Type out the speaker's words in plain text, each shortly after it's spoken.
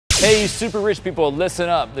Hey, super rich people, listen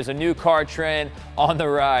up. There's a new car trend on the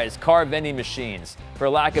rise, car vending machines. For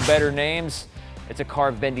lack of better names, it's a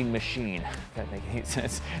car vending machine, if that makes any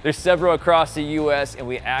sense. There's several across the US, and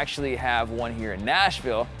we actually have one here in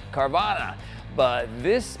Nashville, Carvana. But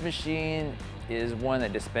this machine is one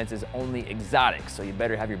that dispenses only exotics, so you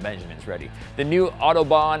better have your Benjamins ready. The new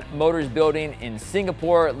Autobahn Motors building in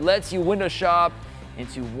Singapore lets you window shop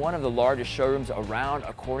into one of the largest showrooms around,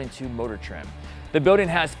 according to MotorTrend. The building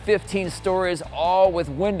has 15 stories, all with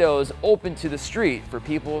windows open to the street for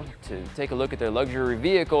people to take a look at their luxury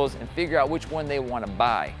vehicles and figure out which one they want to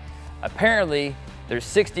buy. Apparently, there's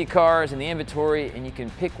 60 cars in the inventory, and you can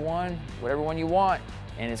pick one, whatever one you want,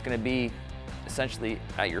 and it's going to be essentially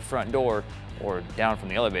at your front door or down from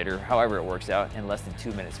the elevator, however it works out, in less than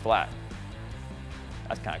 2 minutes flat.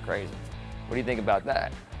 That's kind of crazy. What do you think about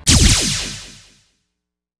that?